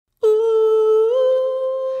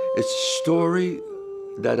It's a story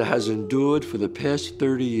that has endured for the past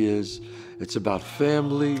 30 years. It's about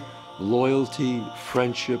family, loyalty,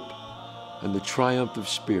 friendship, and the triumph of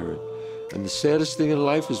spirit. And the saddest thing in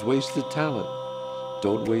life is wasted talent.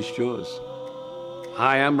 Don't waste yours.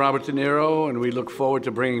 Hi, I'm Robert De Niro, and we look forward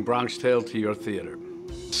to bringing Bronx Tale to your theater.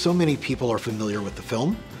 So many people are familiar with the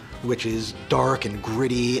film, which is dark and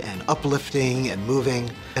gritty and uplifting and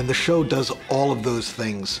moving. And the show does all of those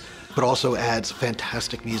things, but also adds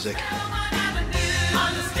fantastic music.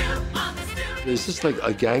 Is this like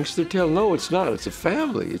a gangster tale? No, it's not. It's a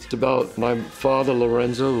family. It's about my father,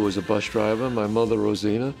 Lorenzo, who was a bus driver, my mother,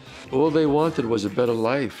 Rosina. All they wanted was a better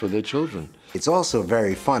life for their children. It's also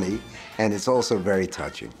very funny, and it's also very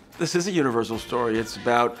touching. This is a universal story. It's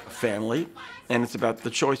about family, and it's about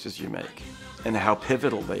the choices you make and how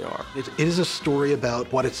pivotal they are. It is a story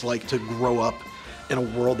about what it's like to grow up in a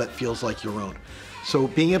world that feels like your own. So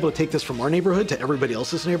being able to take this from our neighborhood to everybody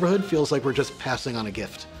else's neighborhood feels like we're just passing on a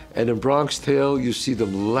gift. And in Bronx Tale, you see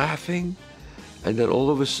them laughing, and then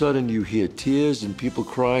all of a sudden you hear tears and people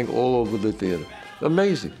crying all over the theater.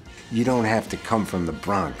 Amazing. You don't have to come from the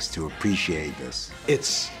Bronx to appreciate this.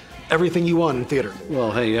 It's everything you want in theater.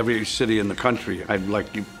 Well, hey, every city in the country, I'd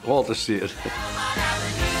like you all to see it.